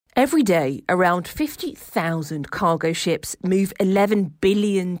Every day, around 50,000 cargo ships move 11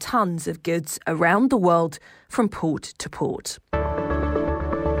 billion tonnes of goods around the world from port to port.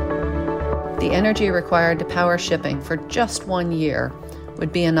 The energy required to power shipping for just 1 year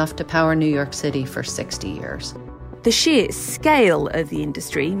would be enough to power New York City for 60 years. The sheer scale of the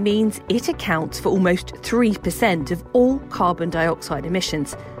industry means it accounts for almost 3% of all carbon dioxide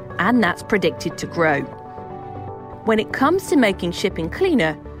emissions, and that's predicted to grow. When it comes to making shipping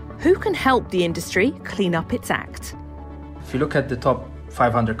cleaner, who can help the industry clean up its act? If you look at the top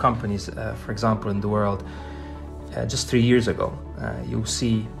 500 companies, for example, in the world, just 3 years ago, you'll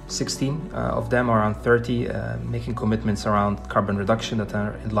see 16 of them, around 30, making commitments around carbon reduction that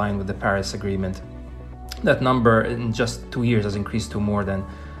are in line with the Paris Agreement. That number in just 2 years has increased to more than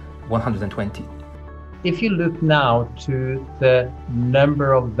 120. If you look now to the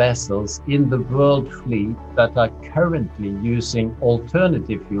number of vessels in the world fleet that are currently using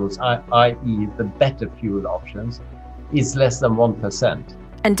alternative fuels, i.e. the better fuel options, is less than 1%.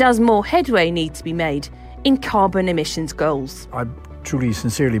 And does more headway need to be made in carbon emissions goals? I truly,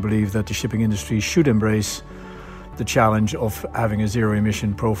 sincerely believe that the shipping industry should embrace the challenge of having a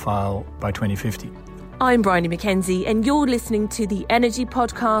zero-emission profile by 2050. I'm Bryony McKenzie, and you're listening to the Energy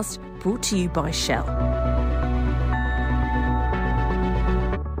Podcast, brought to you by Shell.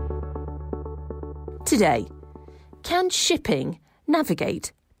 Today, can shipping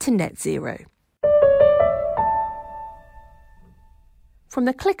navigate to net zero? From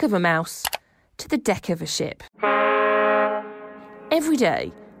the click of a mouse to the deck of a ship. Every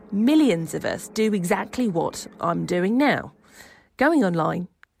day, millions of us do exactly what I'm doing now. Going online,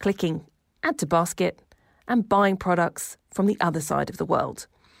 clicking add to basket, and buying products from the other side of the world.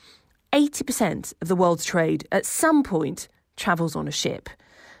 80% of the world's trade at some point travels on a ship.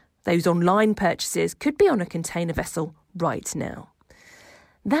 Those online purchases could be on a container vessel right now.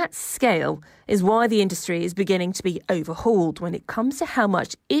 That scale is why the industry is beginning to be overhauled when it comes to how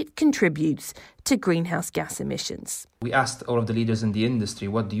much it contributes to greenhouse gas emissions. We asked all of the leaders in the industry,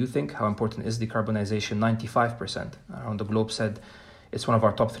 what do you think? How important is decarbonization? 95% around the globe said it's one of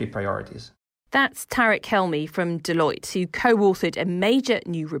our top 3 priorities. That's Tarek Helmi from Deloitte, who co-authored a major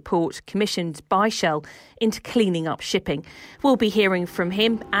new report commissioned by Shell into cleaning up shipping. We'll be hearing from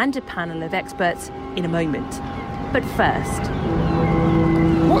him and a panel of experts in a moment. But first,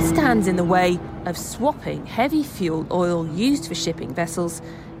 what stands in the way of swapping heavy fuel oil used for shipping vessels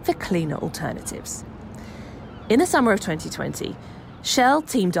for cleaner alternatives? In the summer of 2020, Shell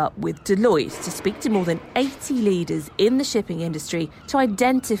teamed up with Deloitte to speak to more than 80 leaders in the shipping industry to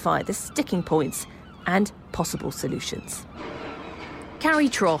identify the sticking points and possible solutions. Carrie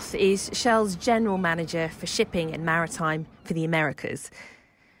Troth is Shell's General Manager for Shipping and Maritime for the Americas.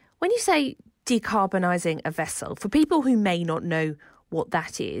 When you say decarbonising a vessel, for people who may not know what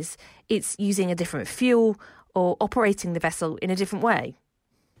that is, it's using a different fuel or operating the vessel in a different way.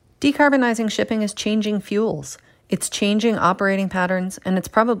 Decarbonising shipping is changing fuels. It's changing operating patterns, and it's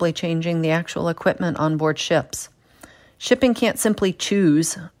probably changing the actual equipment on board ships. Shipping can't simply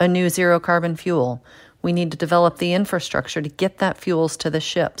choose a new zero-carbon fuel. We need to develop the infrastructure to get that fuels to the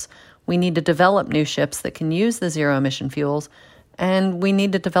ships. We need to develop new ships that can use the zero-emission fuels, and we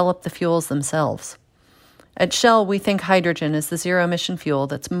need to develop the fuels themselves. At Shell, we think hydrogen is the zero-emission fuel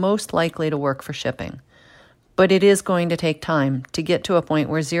that's most likely to work for shipping. But it is going to take time to get to a point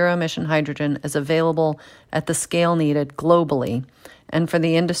where zero-emission hydrogen is available at the scale needed globally, and for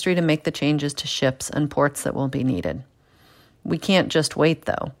the industry to make the changes to ships and ports that will be needed. We can't just wait,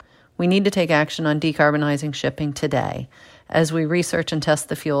 though. We need to take action on decarbonizing shipping today as we research and test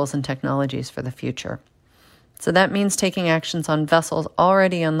the fuels and technologies for the future. So that means taking actions on vessels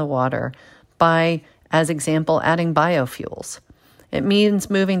already on the water by, as example, adding biofuels. It means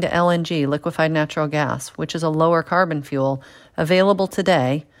moving to LNG, liquefied natural gas, which is a lower carbon fuel available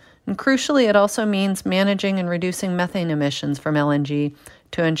today. And crucially, it also means managing and reducing methane emissions from LNG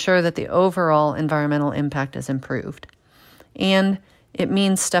to ensure that the overall environmental impact is improved. And it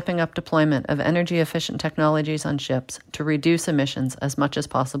means stepping up deployment of energy-efficient technologies on ships to reduce emissions as much as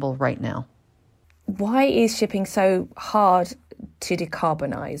possible right now. Why is shipping so hard to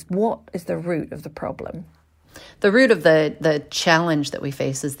decarbonise? What is the root of the problem? The root of the challenge that we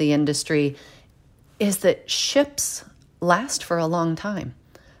face as the industry is that ships last for a long time.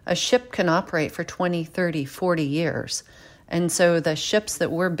 A ship can operate for 20, 30, 40 years. And so the ships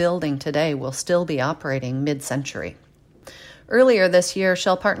that we're building today will still be operating mid-century. Earlier this year,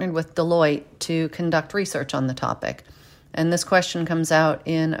 Shell partnered with Deloitte to conduct research on the topic. And this question comes out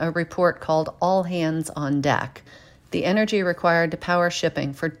in a report called All Hands on Deck. The energy required to power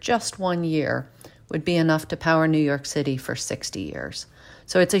shipping for just 1 year would be enough to power New York City for 60 years.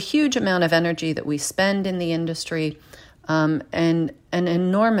 So it's a huge amount of energy that we spend in the industry, and an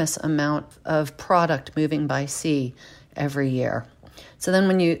enormous amount of product moving by sea every year. So then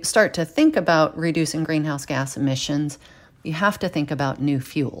when you start to think about reducing greenhouse gas emissions, you have to think about new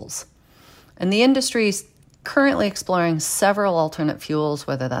fuels. And the industry is currently exploring several alternate fuels,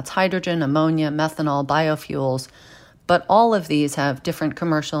 whether that's hydrogen, ammonia, methanol, biofuels, but all of these have different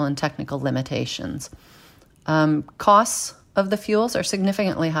commercial and technical limitations. Costs of the fuels are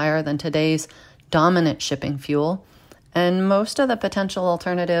significantly higher than today's dominant shipping fuel, and most of the potential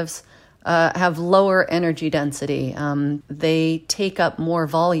alternatives have lower energy density. They take up more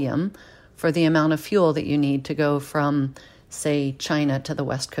volume for the amount of fuel that you need to go from, say, China to the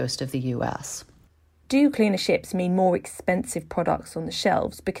west coast of the US. Do cleaner ships mean more expensive products on the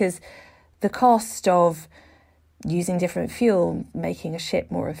shelves? Because the cost of using different fuel, making a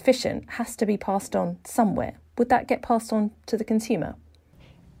ship more efficient, has to be passed on somewhere. Would that get passed on to the consumer?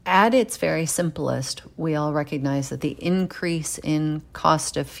 At its very simplest, we all recognize that the increase in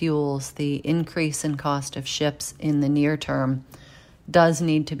cost of fuels, the increase in cost of ships in the near term does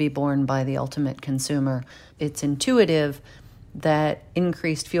need to be borne by the ultimate consumer. It's intuitive that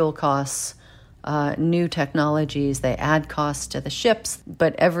increased fuel costs, new technologies, they add costs to the ships,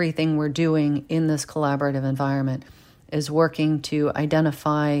 but everything we're doing in this collaborative environment is working to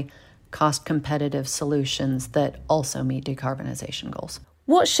identify cost-competitive solutions that also meet decarbonization goals.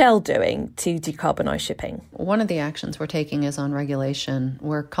 What's Shell doing to decarbonise shipping? One of the actions we're taking is on regulation.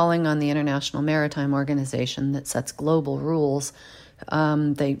 We're calling on the International Maritime Organization that sets global rules.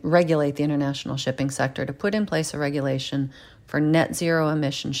 They regulate the international shipping sector to put in place a regulation for net zero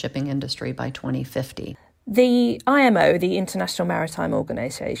emission shipping industry by 2050. The IMO, the International Maritime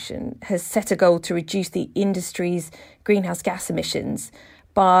Organization, has set a goal to reduce the industry's greenhouse gas emissions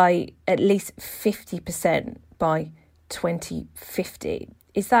by at least 50% by 2050.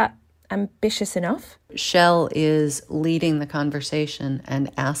 Is that ambitious enough? Shell is leading the conversation and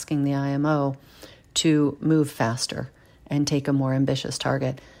asking the IMO to move faster and take a more ambitious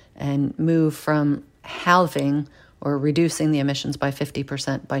target and move from halving or reducing the emissions by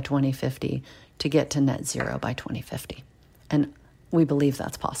 50% by 2050 to get to net zero by 2050. And we believe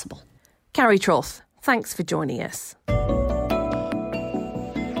that's possible. Carrie Troth, thanks for joining us.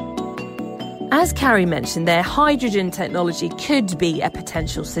 As Carrie mentioned there, hydrogen technology could be a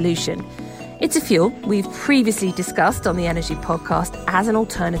potential solution. It's a fuel we've previously discussed on the Energy Podcast as an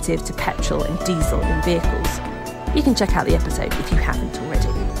alternative to petrol and diesel in vehicles. You can check out the episode if you haven't already.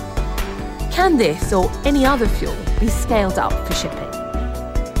 Can this or any other fuel be scaled up for shipping?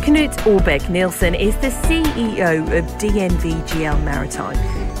 Knut Orbeck Nielsen is the CEO of DNV Maritime.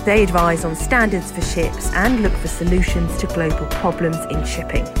 They advise on standards for ships and look for solutions to global problems in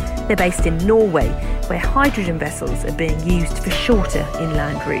shipping. They're based in Norway, where hydrogen vessels are being used for shorter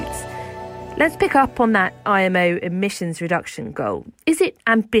inland routes. Let's pick up on that IMO emissions reduction goal. Is it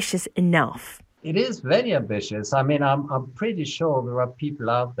ambitious enough? It is very ambitious. I mean, I'm pretty sure there are people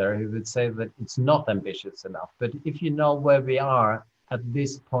out there who would say that it's not ambitious enough. But if you know where we are at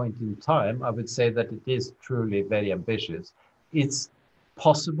this point in time, I would say that it is truly very ambitious. It's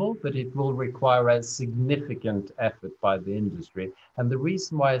possible, but it will require a significant effort by the industry. And the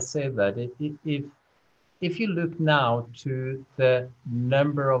reason why I say that, if you look now to the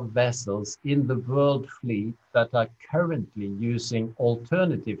number of vessels in the world fleet that are currently using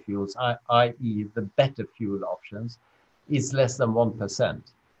alternative fuels, i.e. the better fuel options, is less than 1%.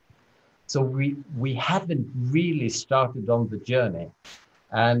 So we haven't really started on the journey.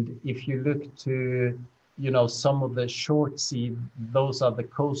 And if you look to, some of the short sea, those are the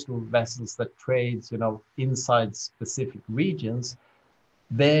coastal vessels that trade, inside specific regions,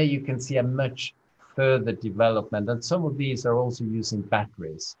 there you can see a much further development. And some of these are also using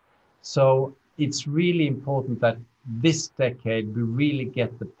batteries. So it's really important that this decade we really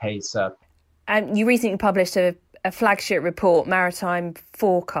get the pace up. And you recently published a flagship report, Maritime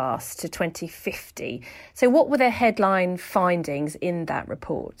Forecast to 2050. So what were the headline findings in that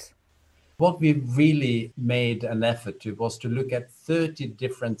report? What we really made an effort to was to look at 30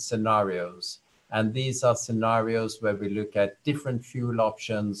 different scenarios. And these are scenarios where we look at different fuel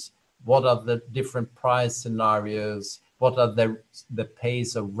options, what are the different price scenarios, what are the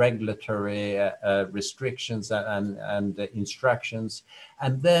pace of regulatory restrictions and instructions.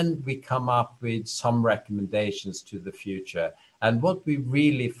 And then we come up with some recommendations to the future. And what we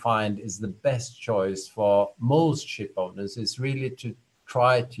really find is the best choice for most ship owners is really to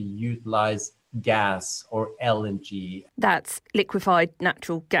try to utilize gas or LNG. That's liquefied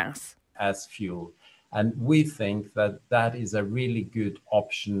natural gas. As fuel. And we think that that is a really good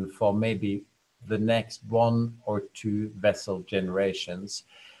option for maybe the next 1 or 2 vessel generations.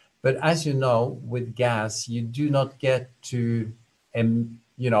 But as you know, with gas, you do not get to,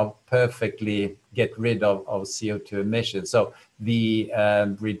 perfectly get rid of CO2 emissions. So the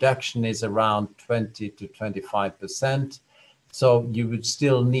reduction is around 20 to 25%. So you would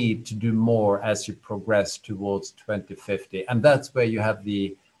still need to do more as you progress towards 2050. And that's where you have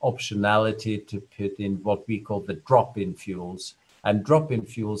the optionality to put in what we call the drop-in fuels. And drop-in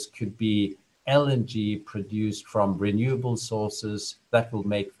fuels could be LNG produced from renewable sources that will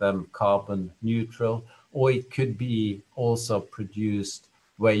make them carbon neutral, or it could be also produced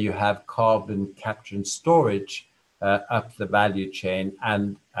where you have carbon capture and storage up the value chain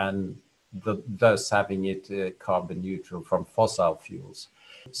and thus having it carbon neutral from fossil fuels.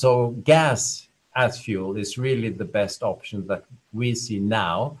 So gas as fuel is really the best option that we see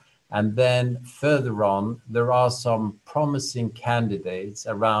now. And then further on, there are some promising candidates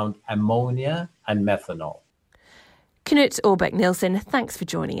around ammonia and methanol. Knut Orbeck Nielsen, thanks for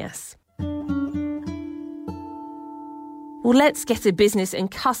joining us. Well, let's get a business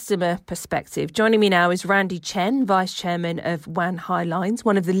and customer perspective. Joining me now is Randy Chen, Vice Chairman of Wan Hai Lines,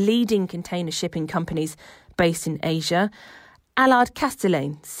 one of the leading container shipping companies based in Asia. Allard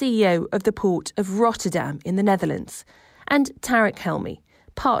Kastelein, CEO of the Port of Rotterdam in the Netherlands. And Tarek Helmi,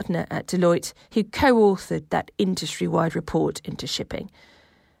 partner at Deloitte, who co-authored that industry-wide report into shipping.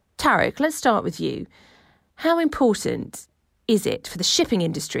 Tarek, let's start with you. How important is it for the shipping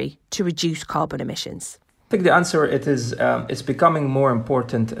industry to reduce carbon emissions? I think the answer it's becoming more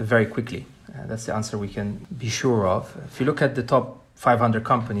important very quickly. That's the answer we can be sure of. If you look at the top 500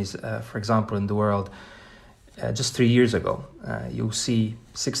 companies, for example, in the world, just 3 years ago, you'll see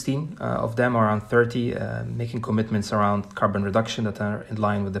 16 of them, around 30, making commitments around carbon reduction that are in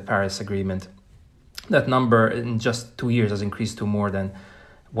line with the Paris Agreement. That number in just 2 years has increased to more than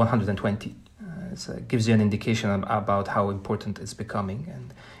 120. It gives you an indication about how important it's becoming.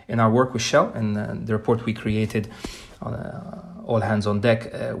 And in our work with Shell and the report we created on All Hands on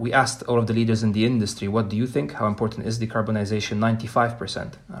Deck, we asked all of the leaders in the industry, what do you think? How important is decarbonization?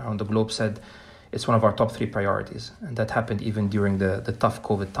 95% around the globe said it's one of our top 3 priorities. And that happened even during the tough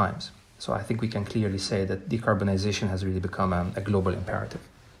COVID times. So I think we can clearly say that decarbonization has really become a global imperative.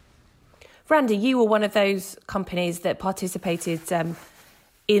 Randy, you were one of those companies that participated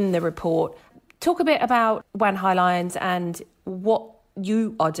in the report. Talk a bit about Wan Hai Lines and what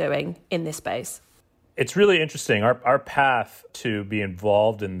you are doing in this space. It's really interesting. Our path to be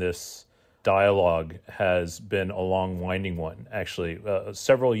involved in this dialogue has been a long, winding one, actually.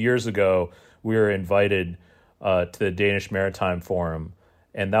 Several years ago, we were invited to the Danish Maritime Forum,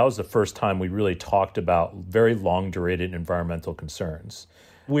 and that was the first time we really talked about very long-durated environmental concerns.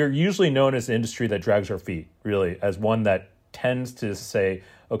 We're usually known as an industry that drags our feet, really, as one that tends to say,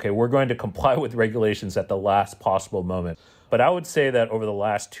 okay, we're going to comply with regulations at the last possible moment. But I would say that over the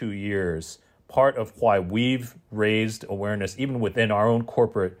last 2 years, part of why we've raised awareness, even within our own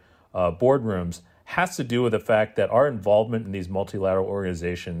corporate boardrooms, has to do with the fact that our involvement in these multilateral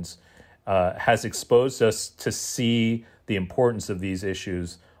organizations has exposed us to see the importance of these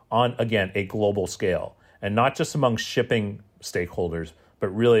issues on, again, a global scale. And not just among shipping stakeholders, but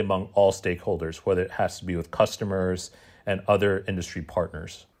really among all stakeholders, whether it has to be with customers and other industry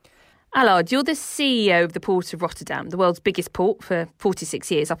partners. Allard, you're the CEO of the Port of Rotterdam, the world's biggest port for 46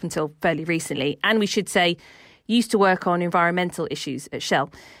 years, up until fairly recently. And we should say, you used to work on environmental issues at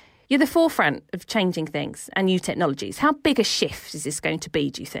Shell. You're the forefront of changing things and new technologies. How big a shift is this going to be,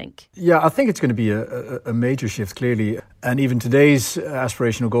 do you think? Yeah, I think it's going to be a major shift, clearly. And even today's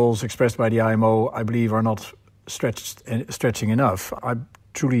aspirational goals expressed by the IMO, I believe, are not stretching enough. I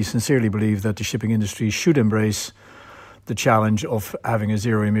truly, sincerely believe that the shipping industry should embrace the challenge of having a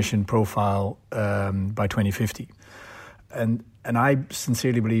zero-emission profile by 2050. And I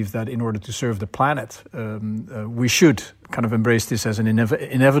sincerely believe that in order to serve the planet, we should kind of embrace this as an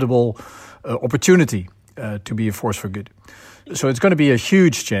inevitable opportunity to be a force for good. So it's going to be a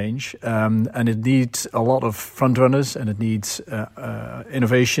huge change, and it needs a lot of frontrunners, and it needs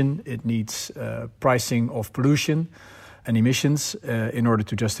innovation, it needs pricing of pollution and emissions in order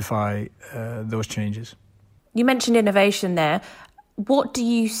to justify those changes. You mentioned innovation there. What do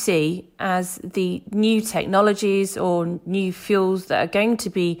you see as the new technologies or new fuels that are going to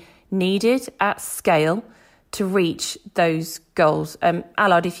be needed at scale to reach those goals?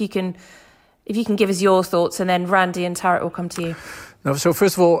 Allard, if you can give us your thoughts, and then Randy and Tarek will come to you. No, so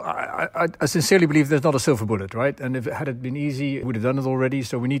first of all, I sincerely believe there's not a silver bullet, right? And if had it been easy, we would have done it already.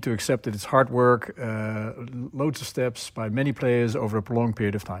 So we need to accept that it's hard work, loads of steps by many players over a prolonged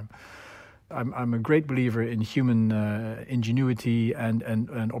period of time. I'm a great believer in human ingenuity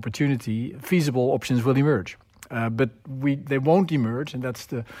and opportunity. Feasible options will emerge. But they won't emerge, and that's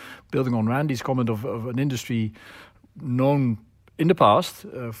building on Randy's comment of an industry known in the past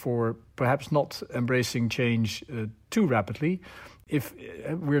for perhaps not embracing change too rapidly. If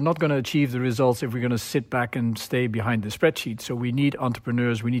we're not going to achieve the results if we're going to sit back and stay behind the spreadsheet. So we need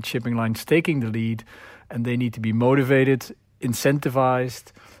entrepreneurs, we need shipping lines taking the lead, and they need to be motivated,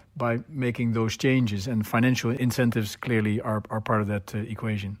 incentivized by making those changes. And financial incentives clearly are part of that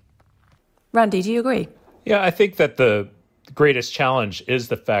equation. Randy, do you agree? Yeah, I think that the greatest challenge is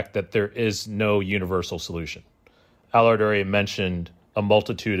the fact that there is no universal solution. Allard already mentioned a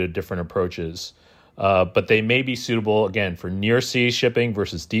multitude of different approaches, but they may be suitable, again, for near-sea shipping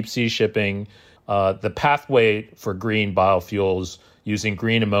versus deep-sea shipping. The pathway for green biofuels, using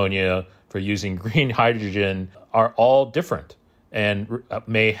green ammonia, for using green hydrogen, are all different and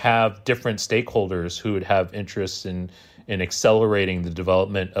may have different stakeholders who would have interests in accelerating the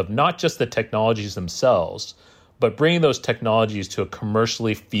development of not just the technologies themselves, but bringing those technologies to a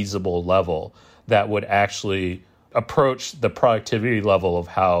commercially feasible level that would actually approach the productivity level of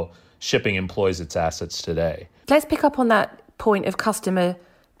how shipping employs its assets today. Let's pick up on that point of customer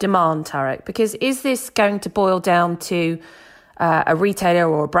demand, Tarek, because is this going to boil down to a retailer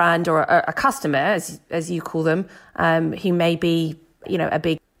or a brand or a customer, as you call them, who may be, a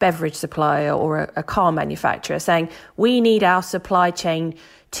big beverage supplier or a car manufacturer saying, we need our supply chain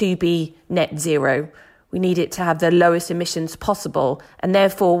to be net zero. We need it to have the lowest emissions possible. And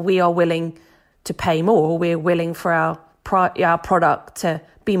therefore, we are willing to pay more. We're willing for our product to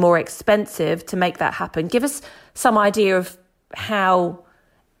be more expensive to make that happen. Give us some idea of how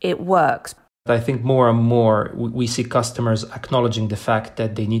it works. I think more and more we see customers acknowledging the fact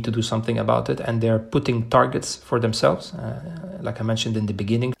that they need to do something about it, and they're putting targets for themselves, like I mentioned in the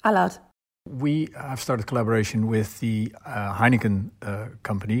beginning. Allard. We have started collaboration with the Heineken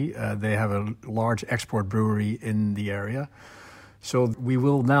company. They have a large export brewery in the area. So we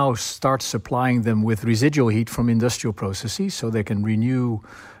will now start supplying them with residual heat from industrial processes so they can renew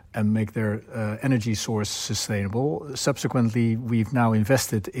and make their energy source sustainable. Subsequently, we've now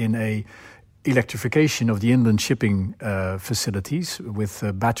invested in a electrification of the inland shipping facilities with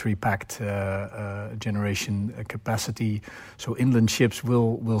battery-packed generation capacity. So inland ships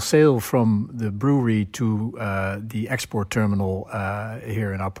will sail from the brewery to the export terminal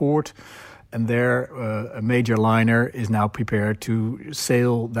here in our port. And there, a major liner is now prepared to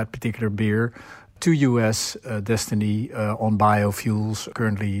sail that particular beer to U.S. destiny on biofuels,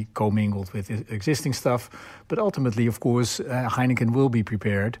 currently commingled with existing stuff. But ultimately, of course, Heineken will be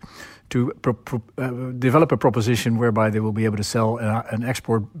prepared to develop a proposition whereby they will be able to sell an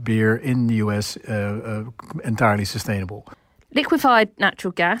export beer in the U.S. Entirely sustainable. Liquefied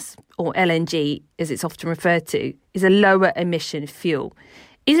natural gas, or LNG, as it's often referred to, is a lower emission fuel.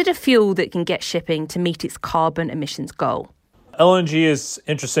 Is it a fuel that can get shipping to meet its carbon emissions goal? LNG is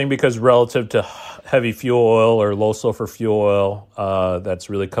interesting because relative to heavy fuel oil or low sulfur fuel oil, that's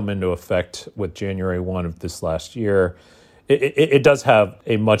really come into effect with January 1 of this last year, it does have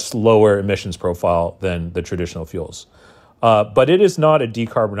a much lower emissions profile than the traditional fuels. But it is not a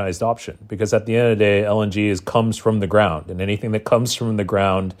decarbonized option because at the end of the day, LNG comes from the ground, and anything that comes from the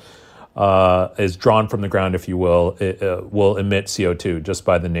ground is drawn from the ground, if you will, it will emit CO2 just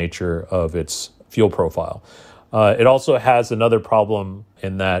by the nature of its fuel profile. It also has another problem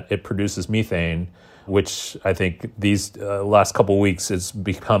in that it produces methane, which I think these last couple of weeks has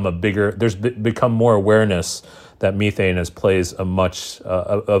become there's become more awareness that methane plays a much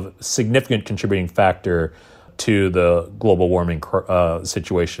of significant contributing factor to the global warming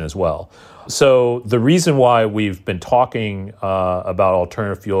situation as well. So the reason why we've been talking about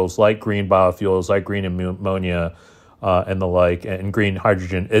alternative fuels like green biofuels, like green ammonia and the like, and green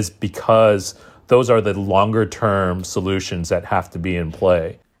hydrogen is because those are the longer-term solutions that have to be in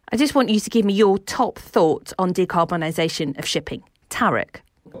play. I just want you to give me your top thoughts on decarbonisation of shipping. Tarek.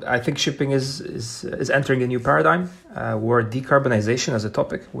 I think shipping is entering a new paradigm where decarbonisation as a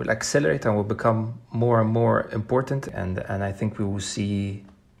topic will accelerate and will become more and more important. And I think we will see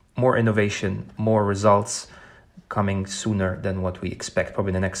more innovation, more results coming sooner than what we expect,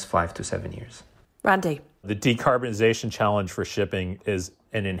 probably in the next 5 to 7 years. Randy. The decarbonization challenge for shipping is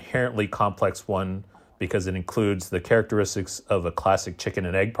an inherently complex one because it includes the characteristics of a classic chicken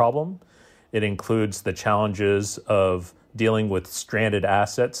and egg problem. It includes the challenges of dealing with stranded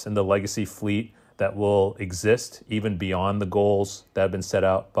assets in the legacy fleet that will exist even beyond the goals that have been set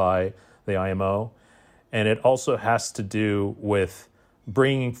out by the IMO. And it also has to do with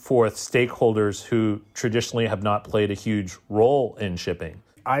bringing forth stakeholders who traditionally have not played a huge role in shipping.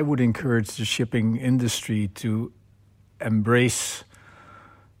 I would encourage the shipping industry to embrace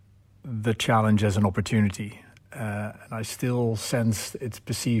the challenge as an opportunity. And I still sense it's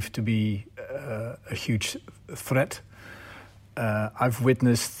perceived to be a huge threat. I've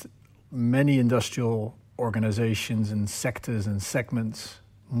witnessed many industrial organizations and sectors and segments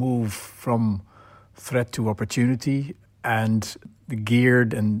move from threat to opportunity and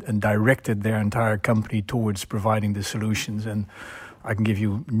geared and directed their entire company towards providing the solutions. And I can give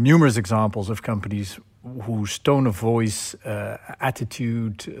you numerous examples of companies whose tone of voice,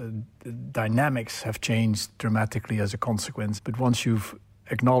 attitude, dynamics have changed dramatically as a consequence. But once you've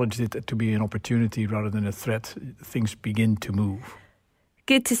acknowledged it to be an opportunity rather than a threat, things begin to move.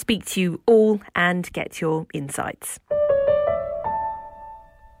 Good to speak to you all and get your insights.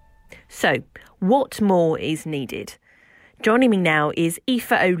 So, what more is needed? Joining me now is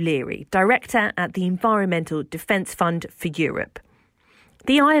Aoife O'Leary, Director at the Environmental Defence Fund for Europe.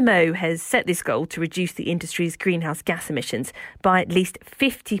 The IMO has set this goal to reduce the industry's greenhouse gas emissions by at least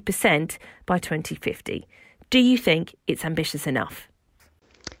 50% by 2050. Do you think it's ambitious enough?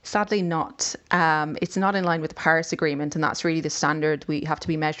 Sadly not. It's not in line with the Paris Agreement, and that's really the standard we have to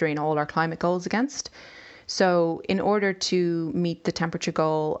be measuring all our climate goals against. So in order to meet the temperature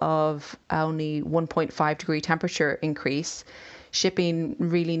goal of only 1.5 degree temperature increase, shipping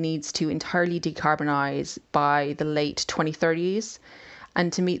really needs to entirely decarbonise by the late 2030s.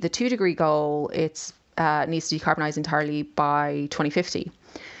 And to meet the 2 degree goal, it needs to decarbonise entirely by 2050.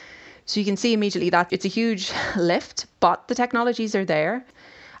 So you can see immediately that it's a huge lift, but the technologies are there.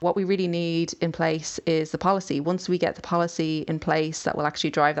 What we really need in place is the policy. Once we get the policy in place that will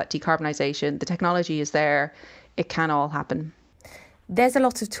actually drive that decarbonisation, the technology is there, it can all happen. There's a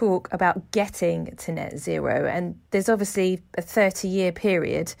lot of talk about getting to net zero, and there's obviously a 30-year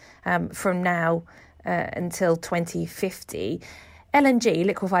period from now until 2050. LNG,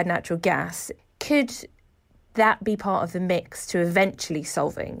 liquefied natural gas, could that be part of the mix to eventually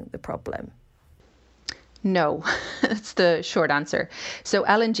solving the problem? No, that's the short answer. So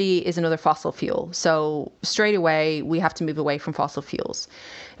LNG is another fossil fuel. So straight away, we have to move away from fossil fuels.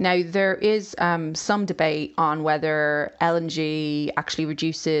 Now, there is some debate on whether LNG actually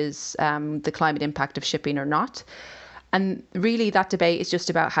reduces the climate impact of shipping or not. And really, that debate is just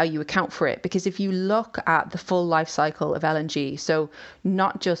about how you account for it. Because if you look at the full life cycle of LNG, so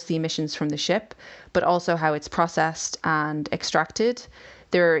not just the emissions from the ship, but also how it's processed and extracted,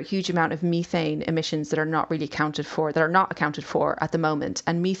 there are a huge amount of methane emissions that are not really accounted for at the moment.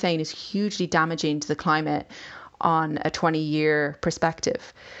 And methane is hugely damaging to the climate on a 20-year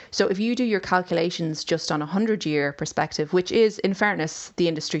perspective. So if you do your calculations just on a 100-year perspective, which is, in fairness, the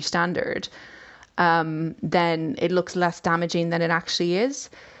industry standard, then it looks less damaging than it actually is.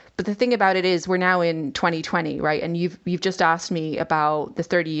 But the thing about it is we're now in 2020, right? And you've just asked me about the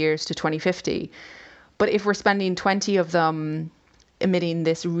 30 years to 2050. But if we're spending 20 of them emitting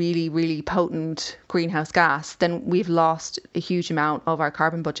this really, really potent greenhouse gas, then we've lost a huge amount of our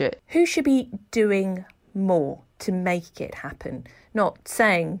carbon budget. Who should be doing more to make it happen? Not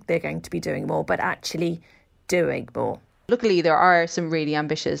saying they're going to be doing more, but actually doing more. Luckily, there are some really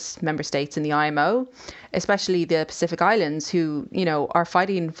ambitious member states in the IMO, especially the Pacific Islands, who, are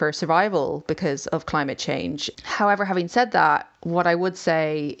fighting for survival because of climate change. However, having said that, what I would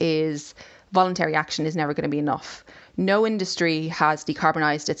say is voluntary action is never going to be enough. No industry has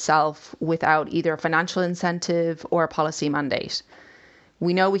decarbonised itself without either a financial incentive or a policy mandate.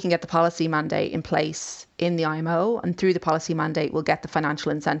 We know we can get the policy mandate in place in the IMO, and through the policy mandate, we'll get the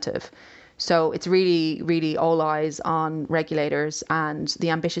financial incentive. So it's really, really all eyes on regulators, and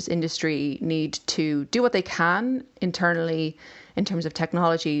the ambitious industry need to do what they can internally in terms of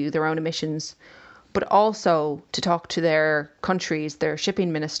technology, their own emissions, but also to talk to their countries, their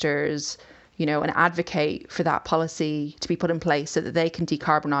shipping ministers, and advocate for that policy to be put in place so that they can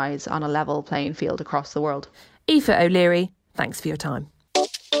decarbonise on a level playing field across the world. Aoife O'Leary, thanks for your time.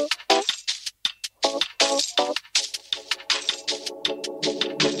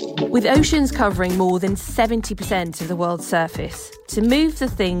 With oceans covering more than 70% of the world's surface, to move the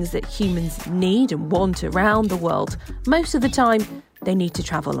things that humans need and want around the world, most of the time they need to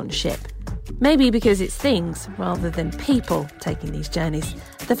travel on a ship. Maybe because it's things rather than people taking these journeys.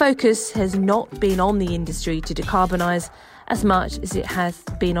 The focus has not been on the industry to decarbonise as much as it has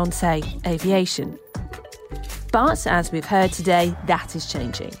been on, say, aviation. But as we've heard today, that is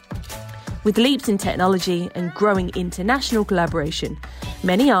changing. With leaps in technology and growing international collaboration,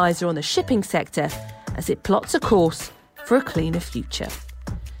 many eyes are on the shipping sector as it plots a course for a cleaner future.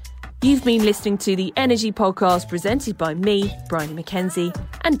 You've been listening to the Energy Podcast presented by me, Bryony McKenzie,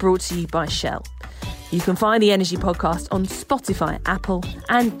 and brought to you by Shell. You can find the Energy Podcast on Spotify, Apple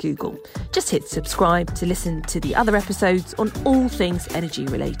and Google. Just hit subscribe to listen to the other episodes on all things energy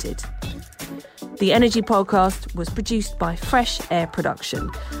related. The Energy Podcast was produced by Fresh Air Production,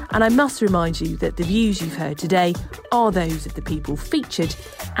 and I must remind you that the views you've heard today are those of the people featured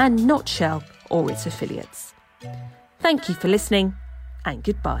and not Shell or its affiliates. Thank you for listening, and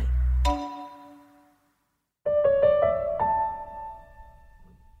goodbye.